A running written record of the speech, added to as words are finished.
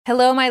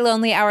Hello, my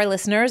Lonely Hour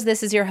listeners.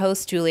 This is your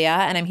host, Julia,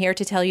 and I'm here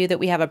to tell you that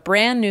we have a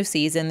brand new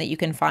season that you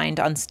can find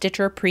on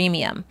Stitcher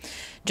Premium.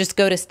 Just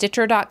go to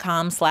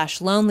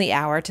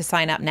stitcher.com/lonelyhour to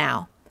sign up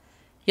now.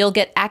 You'll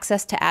get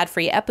access to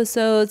ad-free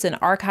episodes and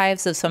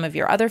archives of some of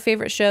your other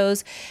favorite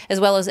shows, as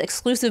well as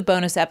exclusive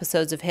bonus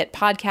episodes of hit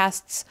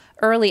podcasts,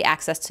 early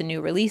access to new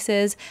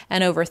releases,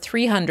 and over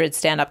 300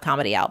 stand-up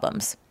comedy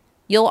albums.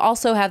 You'll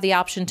also have the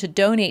option to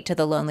donate to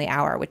The Lonely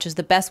Hour, which is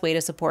the best way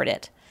to support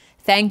it.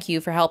 Thank you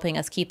for helping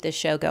us keep this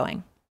show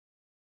going.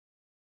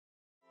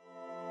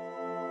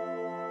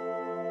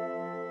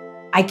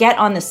 I get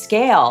on the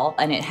scale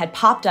and it had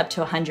popped up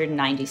to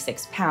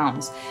 196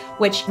 pounds,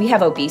 which we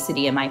have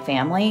obesity in my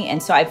family.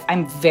 And so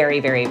I'm very,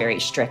 very, very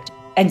strict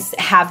and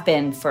have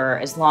been for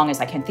as long as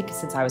I can think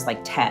since I was like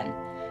 10.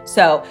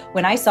 So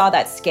when I saw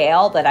that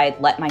scale that I'd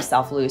let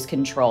myself lose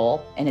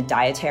control in a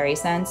dietary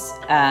sense,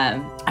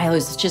 I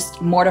was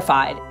just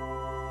mortified.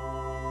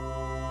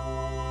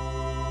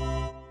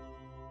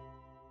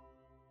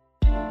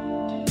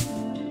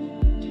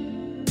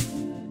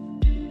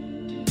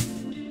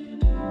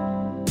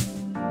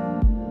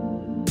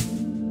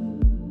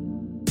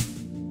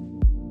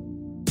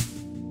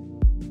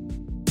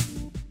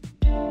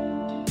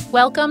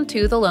 Welcome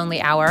to The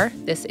Lonely Hour.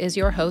 This is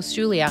your host,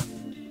 Julia.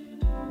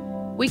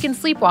 We can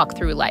sleepwalk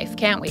through life,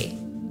 can't we?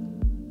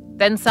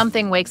 Then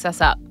something wakes us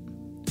up.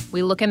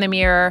 We look in the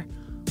mirror,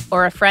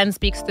 or a friend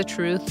speaks the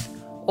truth,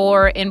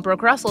 or in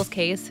Brooke Russell's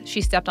case, she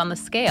stepped on the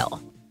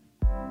scale.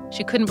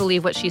 She couldn't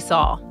believe what she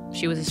saw.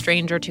 She was a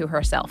stranger to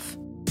herself.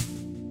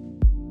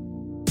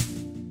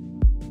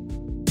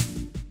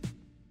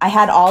 I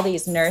had all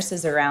these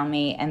nurses around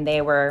me, and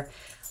they were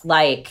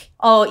like,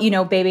 oh,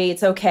 baby,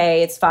 it's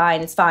okay. It's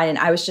fine. It's fine. And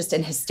I was just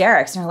in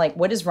hysterics. And they're like,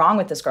 what is wrong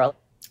with this girl?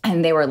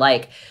 And they were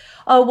like,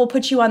 oh, we'll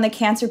put you on the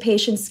cancer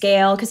patient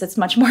scale because it's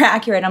much more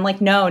accurate. I'm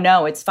like, no,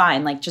 it's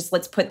fine. Like, just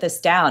let's put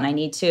this down. I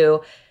need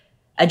to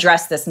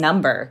address this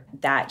number.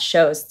 That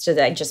shows that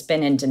I've just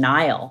been in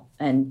denial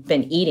and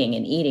been eating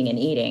and eating and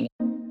eating.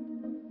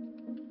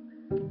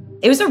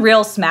 It was a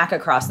real smack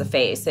across the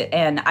face.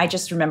 And I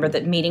just remember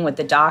that meeting with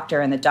the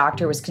doctor, and the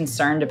doctor was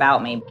concerned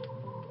about me.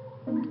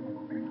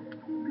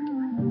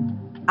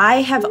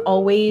 I have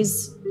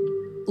always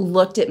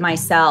looked at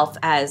myself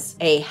as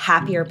a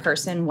happier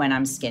person when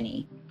I'm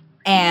skinny.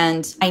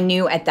 And I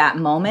knew at that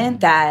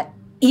moment that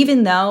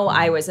even though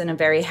I was in a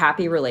very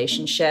happy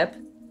relationship,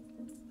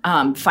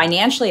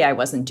 financially I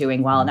wasn't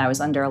doing well and I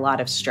was under a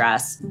lot of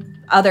stress.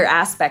 Other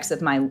aspects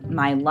of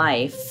my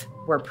life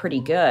were pretty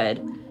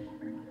good.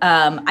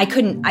 I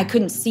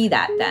couldn't see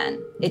that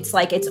then. It's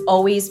like it's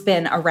always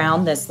been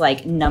around this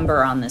like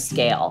number on the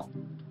scale.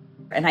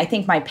 And I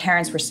think my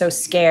parents were so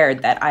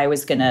scared that I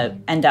was going to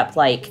end up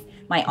like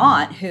my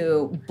aunt,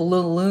 who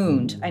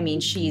ballooned. I mean,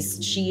 she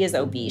is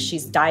obese.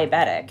 She's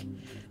diabetic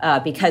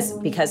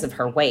because of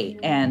her weight.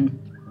 And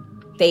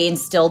they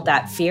instilled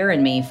that fear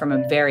in me from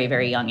a very,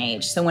 very young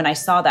age. So when I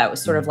saw that, it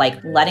was sort of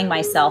like letting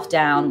myself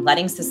down,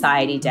 letting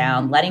society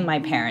down, letting my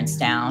parents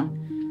down,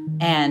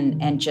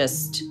 and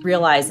just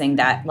realizing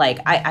that like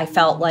I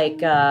felt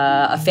like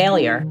a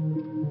failure.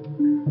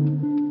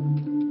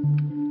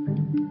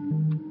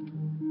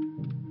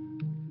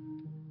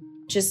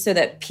 Just so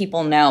that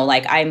people know,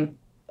 like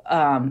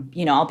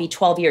I'll be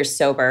 12 years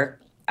sober.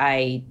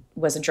 I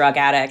was a drug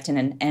addict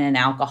and an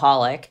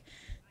alcoholic.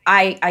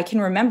 I can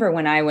remember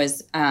when I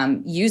was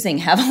using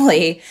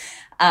heavily,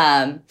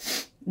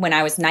 when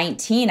I was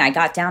 19, I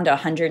got down to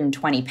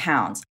 120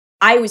 pounds.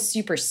 I was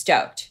super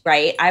stoked,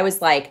 right? I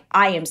was like,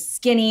 I am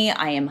skinny,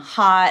 I am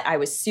hot, I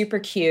was super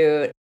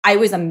cute. I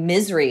was a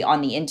misery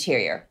on the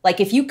interior. Like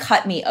if you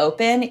cut me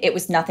open, it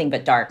was nothing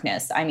but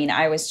darkness. I mean,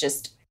 I was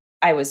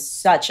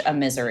such a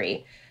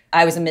misery.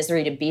 I was a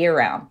misery to be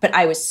around, but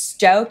I was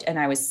stoked and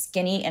I was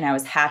skinny and I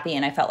was happy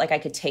and I felt like I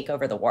could take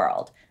over the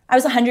world. I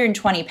was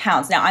 120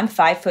 pounds. Now I'm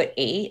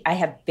 5'8". I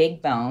have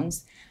big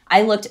bones.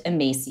 I looked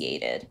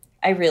emaciated.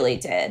 I really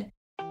did.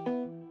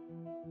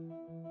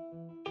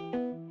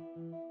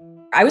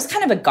 I was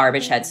kind of a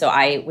garbage head. So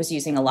I was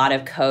using a lot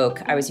of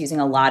Coke. I was using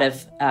a lot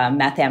of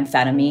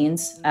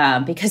methamphetamines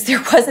because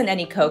there wasn't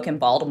any Coke in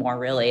Baltimore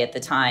really at the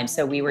time.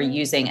 So we were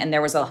using, and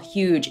there was a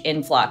huge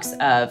influx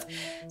of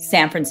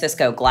San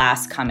Francisco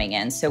glass coming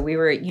in. So we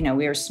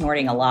were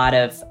snorting a lot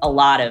of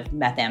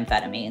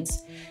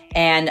methamphetamines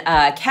and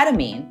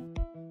ketamine.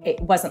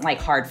 It wasn't like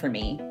hard for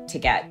me to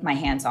get my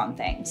hands on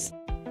things.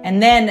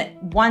 And then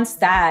once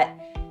that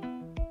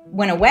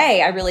went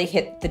away, I really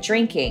hit the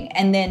drinking.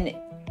 And then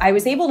I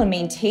was able to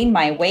maintain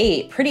my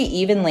weight pretty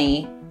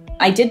evenly.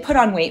 I did put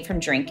on weight from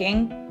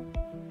drinking.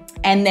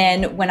 And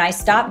then when I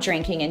stopped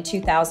drinking in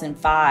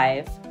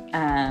 2005,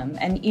 and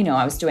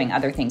I was doing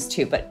other things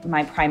too, but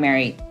my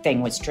primary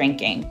thing was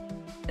drinking.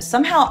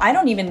 Somehow, I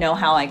don't even know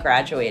how I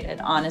graduated,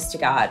 honest to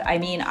God. I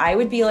mean, I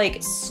would be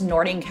like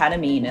snorting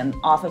ketamine and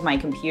off of my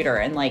computer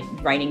and like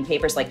writing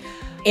papers like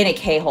in a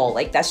K-hole.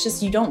 Like that's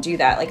just, you don't do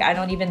that. Like I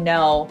don't even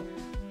know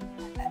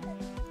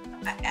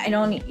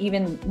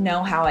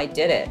how I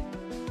did it.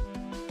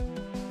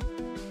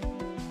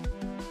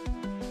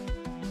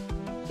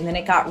 And then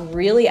it got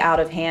really out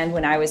of hand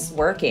when I was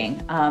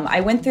working.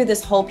 I went through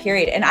this whole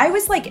period, and I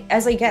was like,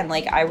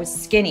 I was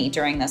skinny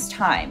during this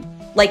time.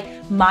 Like,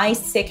 my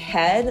sick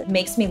head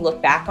makes me look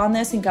back on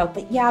this and go,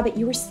 but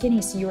you were skinny,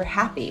 so you were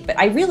happy. But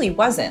I really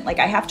wasn't. Like,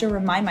 I have to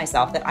remind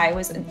myself that I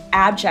was in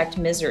abject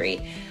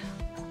misery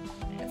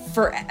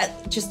for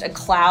just a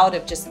cloud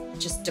of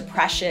just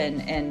depression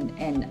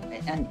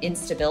and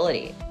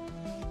instability.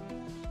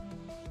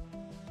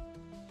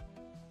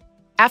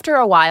 After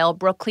a while,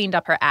 Brooke cleaned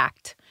up her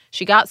act.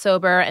 She got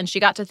sober, and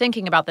she got to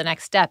thinking about the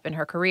next step in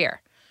her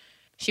career.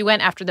 She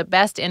went after the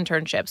best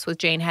internships with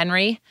Jane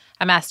Henry,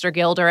 a master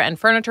gilder and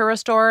furniture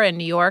restorer in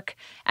New York,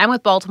 and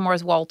with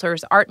Baltimore's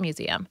Walters Art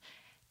Museum.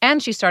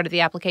 And she started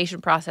the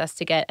application process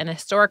to get an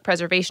historic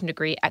preservation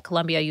degree at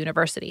Columbia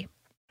University.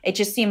 It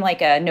just seemed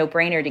like a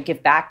no-brainer to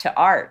give back to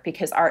art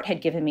because art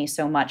had given me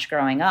so much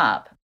growing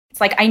up. It's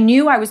like I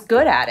knew I was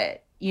good at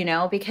it, you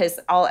know, because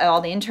all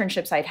the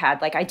internships I'd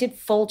had, like I did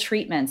full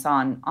treatments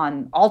on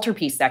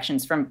altarpiece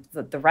sections from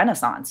the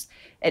Renaissance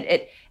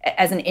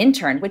as an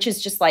intern, which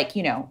is just like,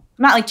 you know,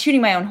 I'm not like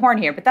tooting my own horn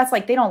here, but that's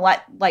like they don't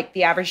let like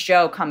the average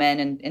Joe come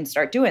in and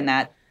start doing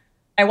that.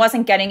 I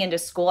wasn't getting into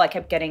school. I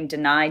kept getting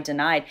denied.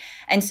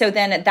 And so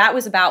then that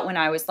was about when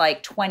I was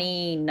like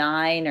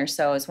 29 or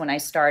so is when I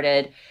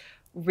started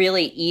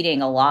really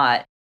eating a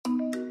lot.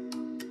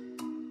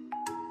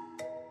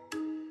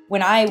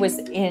 When I was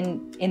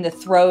in the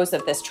throes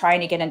of this, trying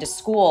to get into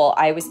school,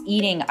 I was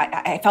eating.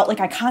 I felt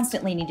like I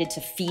constantly needed to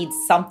feed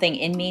something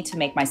in me to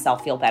make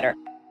myself feel better.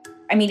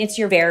 I mean, it's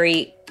your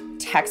very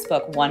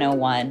textbook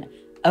 101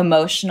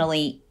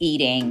 emotionally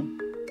eating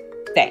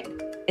thing.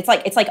 It's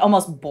like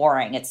almost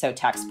boring. It's so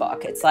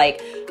textbook. It's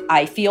like,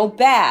 I feel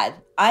bad.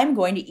 I'm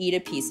going to eat a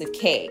piece of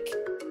cake.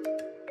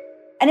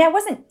 And I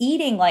wasn't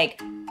eating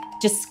like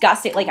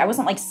disgusting, like I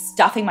wasn't like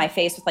stuffing my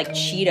face with like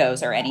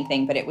Cheetos or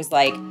anything, but it was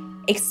like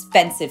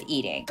expensive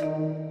eating.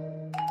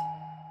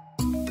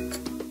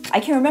 I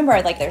can remember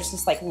like there's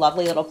this like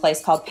lovely little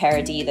place called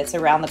Paradis that's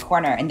around the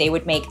corner, and they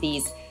would make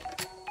these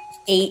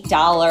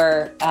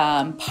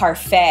 $8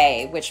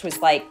 parfait, which was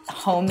like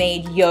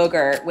homemade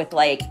yogurt with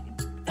like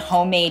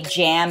homemade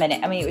jam in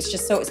it. I mean, it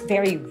was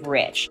very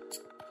rich.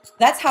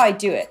 That's how I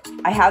do it.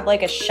 I had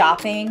like a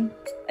shopping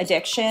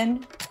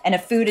addiction and a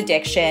food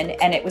addiction,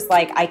 and it was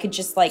like I could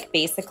just like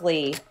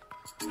basically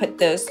put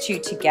those two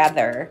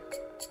together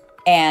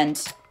and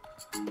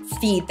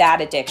feed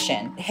that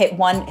addiction.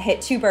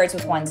 Hit two birds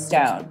with one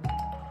stone.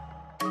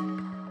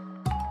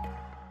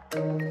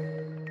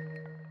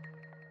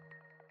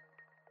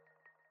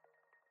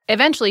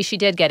 Eventually, she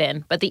did get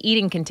in, but the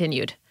eating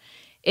continued.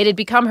 It had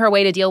become her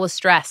way to deal with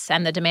stress,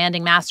 and the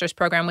demanding master's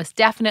program was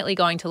definitely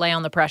going to lay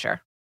on the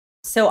pressure.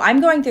 So I'm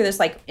going through this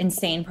like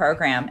insane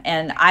program,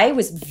 and I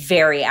was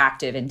very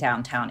active in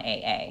downtown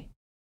AA.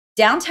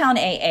 Downtown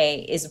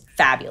AA is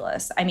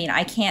fabulous. I mean,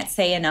 I can't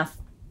say enough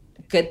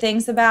good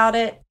things about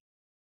it.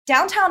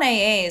 Downtown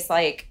AA is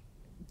like,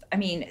 I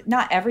mean,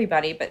 not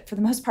everybody, but for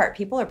the most part,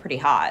 people are pretty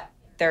hot.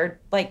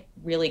 They're like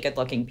really good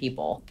looking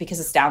people because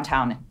it's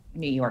downtown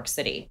New York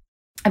City.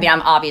 I mean,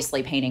 I'm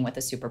obviously painting with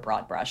a super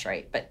broad brush,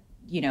 right? But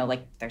you know,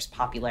 like there's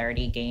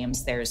popularity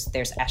games, there's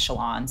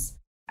echelons.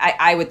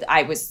 I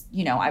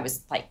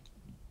was like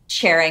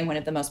chairing one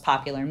of the most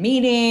popular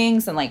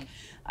meetings, and like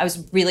I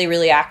was really,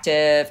 really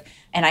active.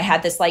 And I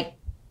had this like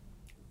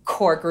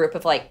core group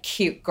of like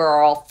cute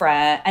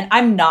girlfriend, and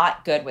I'm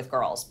not good with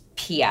girls.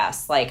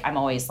 P.S. Like I'm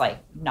always like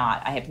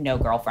not. I have no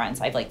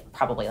girlfriends. I have like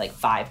probably like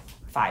five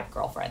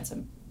girlfriends,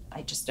 and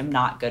I just am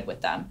not good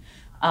with them.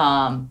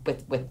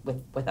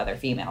 With other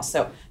females.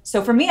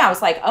 So for me, I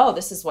was like, oh,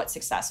 this is what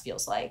success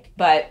feels like.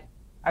 But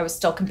I was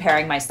still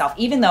comparing myself,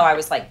 even though I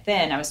was like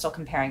thin, I was still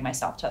comparing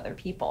myself to other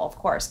people, of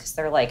course, because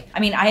they're like, I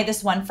mean, I had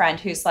this one friend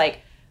who's like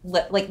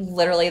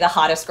literally the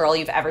hottest girl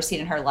you've ever seen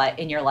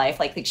in your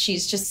life. Like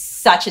she's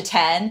just such a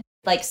 10.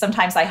 Like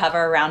sometimes I hover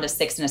around a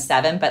 6 and a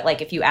 7, but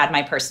like if you add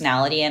my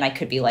personality in, I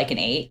could be like an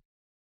 8.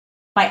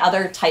 My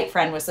other tight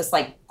friend was this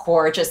like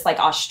gorgeous like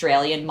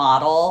Australian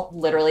model,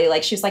 literally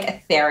like she was like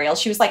ethereal.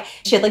 She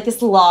had like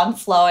this long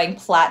flowing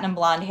platinum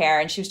blonde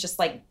hair, and she was just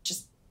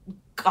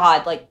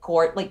God, like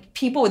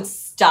people would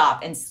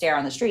stop and stare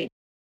on the street.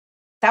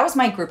 That was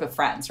my group of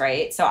friends,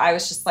 right? So I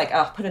was just like,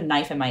 oh, put a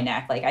knife in my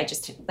neck. Like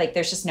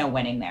there's just no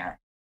winning there.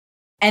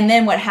 And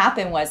then what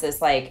happened was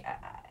like,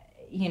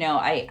 you know,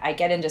 I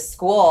get into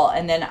school,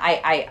 and then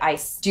I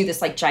do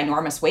this like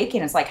ginormous weight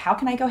gain. It's like, how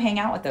can I go hang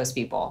out with those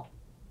people?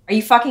 Are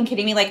you fucking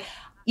kidding me? Like,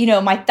 you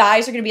know, my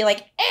thighs are going to be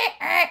like,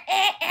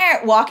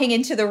 walking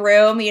into the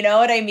room. You know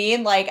what I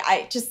mean? Like,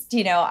 I just,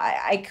 you know,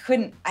 I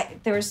couldn't,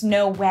 there was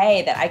no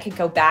way that I could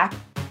go back.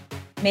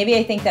 Maybe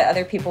I think that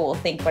other people will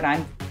think when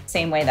I'm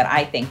same way that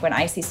I think when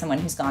I see someone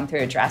who's gone through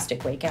a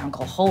drastic weight gain, I'll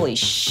go, holy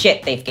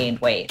shit, they've gained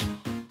weight.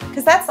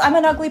 Because I'm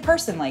an ugly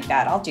person like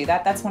that. I'll do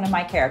that. That's one of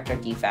my character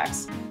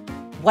defects.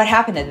 What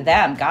happened to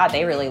them? God,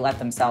 they really let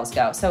themselves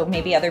go. So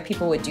maybe other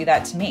people would do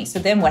that to me. So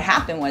then what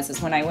happened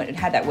was when I went and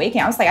had that weight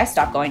gain, I was like, I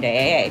stopped going to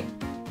AA.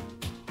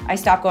 I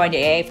stopped going to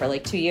AA for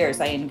like 2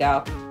 years. I didn't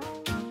go.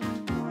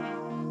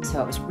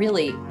 So it was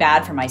really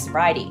bad for my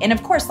sobriety. And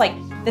of course, like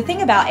The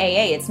thing about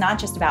AA, it's not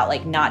just about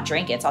like not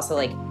drinking. It's also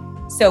like,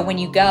 so when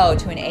you go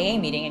to an AA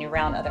meeting and you're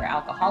around other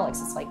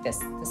alcoholics, it's like this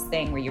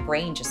thing where your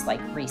brain just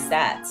like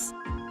resets.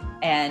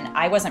 And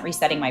I wasn't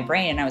resetting my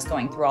brain, and I was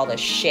going through all this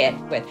shit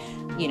with,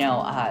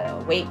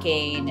 weight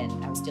gain,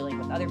 and I was dealing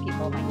with other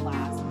people in my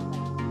class.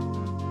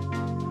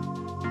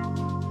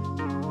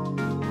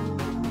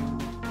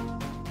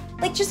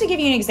 Like, just to give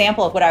you an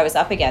example of what I was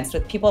up against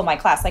with people in my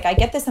class, like I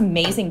get this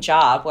amazing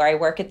job where I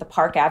work at the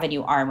Park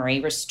Avenue Armory,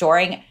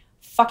 restoring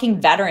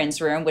fucking veterans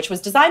room, which was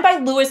designed by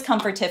Louis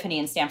Comfort Tiffany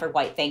and Stanford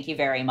White. Thank you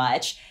very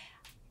much.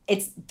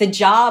 It's the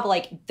job,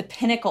 like the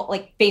pinnacle,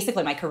 like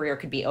basically my career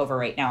could be over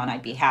right now and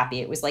I'd be happy.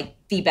 It was like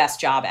the best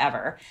job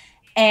ever.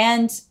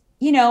 And,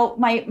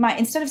 my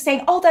instead of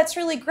saying, oh, that's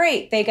really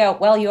great, they go,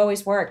 well, you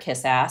always were a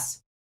kiss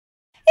ass.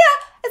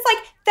 Yeah, it's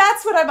like,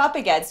 that's what I'm up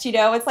against,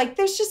 It's like,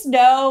 there's just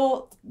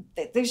no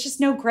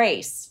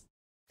grace.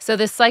 So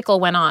this cycle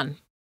went on.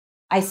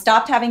 I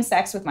stopped having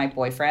sex with my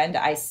boyfriend.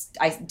 I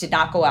did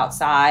not go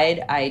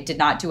outside. I did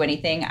not do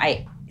anything.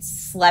 I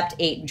slept,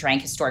 ate, and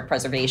drank historic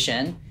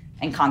preservation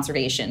and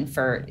conservation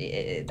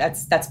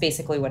that's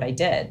basically what I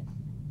did.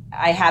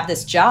 I have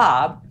this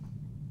job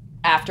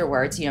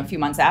afterwards, a few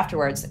months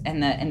afterwards,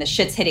 and the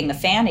shit's hitting the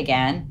fan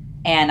again.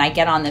 And I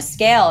get on the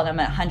scale and I'm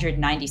at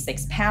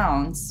 196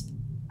 pounds.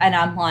 And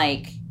I'm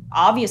like,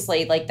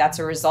 obviously, like that's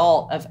a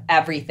result of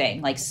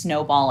everything like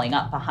snowballing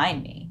up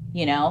behind me,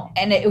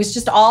 And it was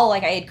just all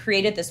like I had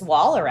created this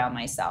wall around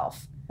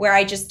myself where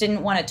I just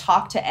didn't want to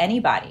talk to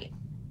anybody.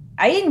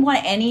 I didn't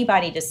want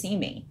anybody to see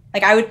me.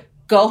 Like I would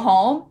go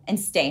home and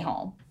stay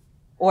home.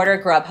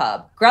 Order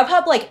Grubhub.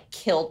 Grubhub like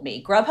killed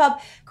me.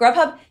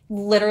 Grubhub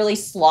literally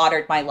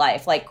slaughtered my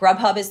life. Like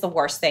Grubhub is the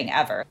worst thing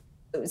ever.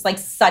 It was like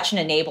such an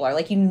enabler.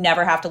 Like you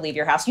never have to leave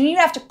your house. You don't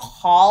even have to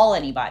call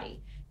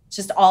anybody. It's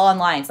just all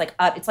online.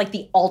 It's like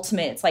the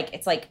ultimate.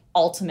 It's like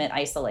ultimate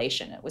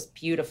isolation. It was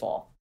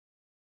beautiful.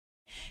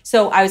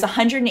 So I was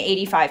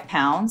 185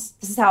 pounds.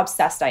 This is how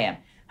obsessed I am.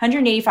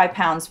 185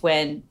 pounds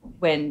when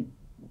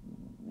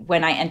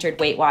I entered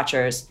Weight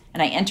Watchers.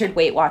 And I entered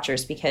Weight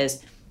Watchers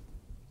because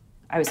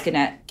I was going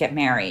to get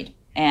married.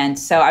 And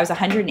so I was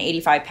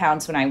 185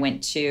 pounds when I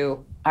went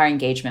to our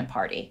engagement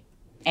party.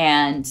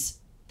 And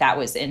that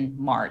was in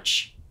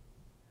March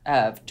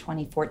of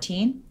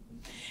 2014.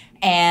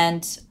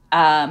 And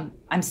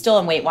I'm still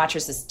in Weight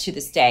Watchers to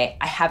this day.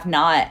 I have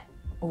not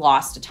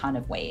lost a ton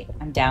of weight.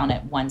 I'm down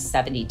at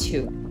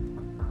 172.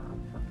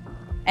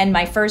 And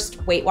my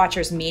first Weight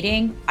Watchers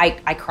meeting,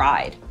 I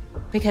cried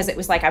because it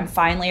was like I'm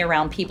finally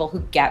around people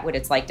who get what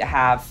it's like to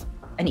have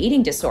an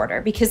eating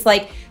disorder, because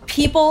like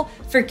people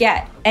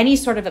forget any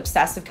sort of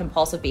obsessive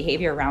compulsive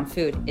behavior around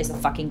food is a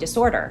fucking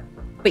disorder.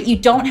 But you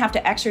don't have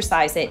to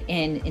exercise it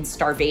in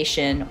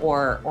starvation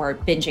or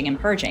binging and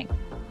purging.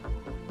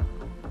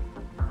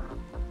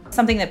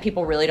 Something that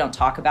people really don't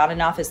talk about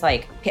enough is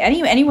like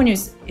anyone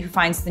who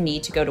finds the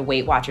need to go to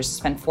Weight Watchers to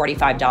spend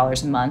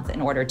 $45 a month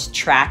in order to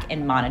track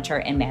and monitor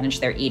and manage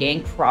their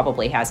eating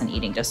probably has an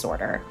eating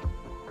disorder.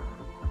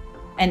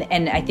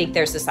 And I think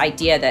there's this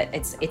idea that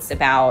it's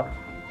about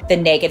the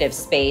negative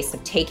space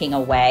of taking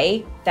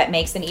away that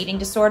makes an eating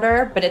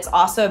disorder, but it's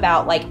also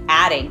about like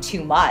adding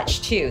too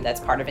much too. That's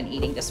part of an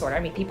eating disorder. I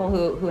mean, people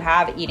who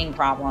have eating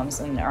problems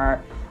and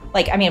are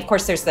like, I mean, of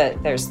course there's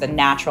the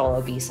natural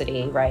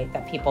obesity, right,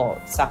 that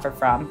people suffer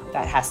from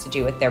that has to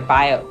do with their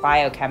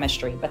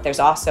biochemistry, but there's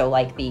also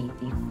like the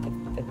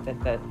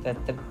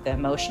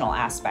emotional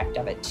aspect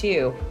of it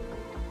too.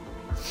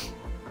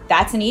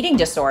 That's an eating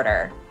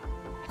disorder,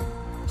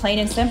 plain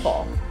and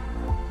simple.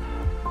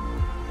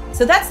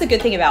 So that's the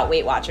good thing about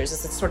Weight Watchers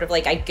is it's sort of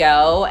like I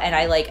go and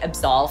I like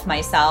absolve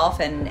myself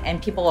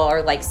and people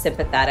are like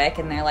sympathetic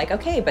and they're like,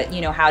 okay, but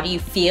how do you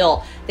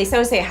feel? They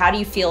always say, how do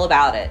you feel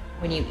about it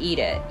when you eat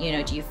it?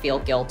 Do you feel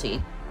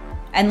guilty?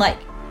 And like,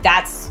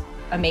 that's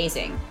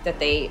amazing that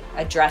they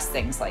address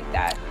things like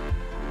that.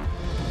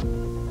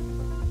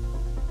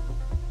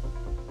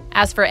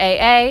 As for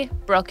AA,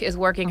 Brooke is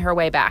working her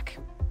way back.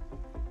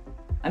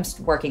 I'm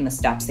just working the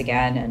steps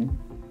again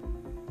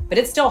but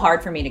it's still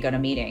hard for me to go to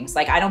meetings.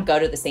 Like I don't go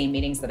to the same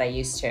meetings that I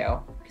used to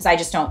because I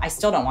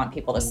still don't want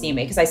people to see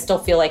me because I still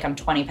feel like I'm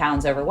 20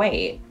 pounds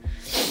overweight.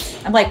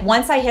 I'm like,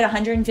 once I hit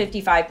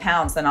 155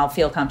 pounds, then I'll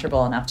feel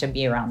comfortable enough to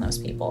be around those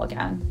people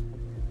again.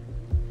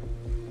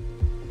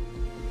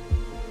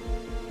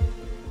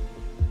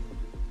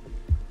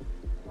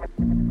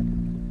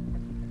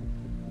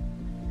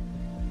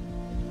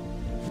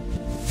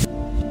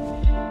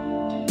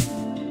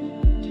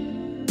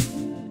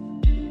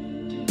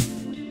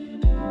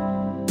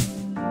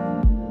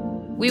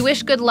 We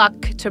wish good luck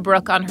to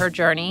Brooke on her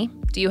journey.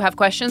 Do you have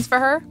questions for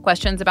her?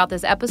 Questions about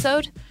this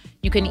episode?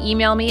 You can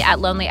email me at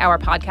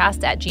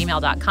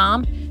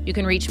lonelyhourpodcast@gmail.com. You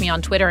can reach me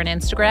on Twitter and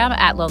Instagram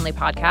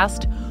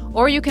 @lonelypodcast,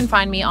 or you can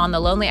find me on the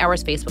Lonely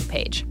Hours Facebook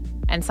page.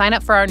 And sign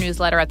up for our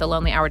newsletter at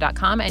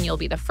thelonelyhour.com, and you'll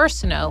be the first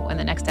to know when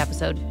the next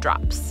episode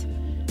drops.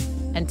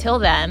 Until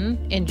then,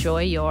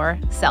 enjoy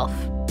yourself.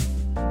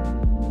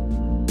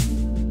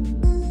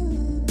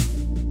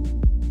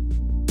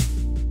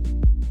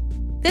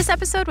 This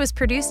episode was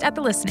produced at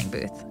The Listening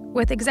Booth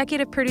with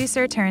executive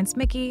producer Terrence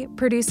Mickey,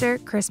 producer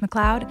Chris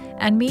McLeod,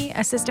 and me,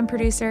 assistant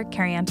producer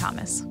Carrie Ann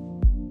Thomas.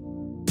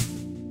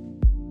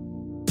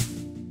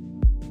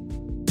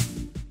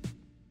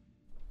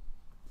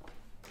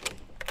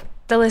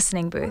 The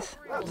Listening Booth.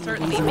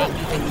 Certainly make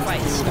you think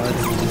twice.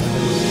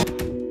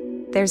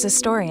 There's a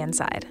story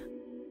inside.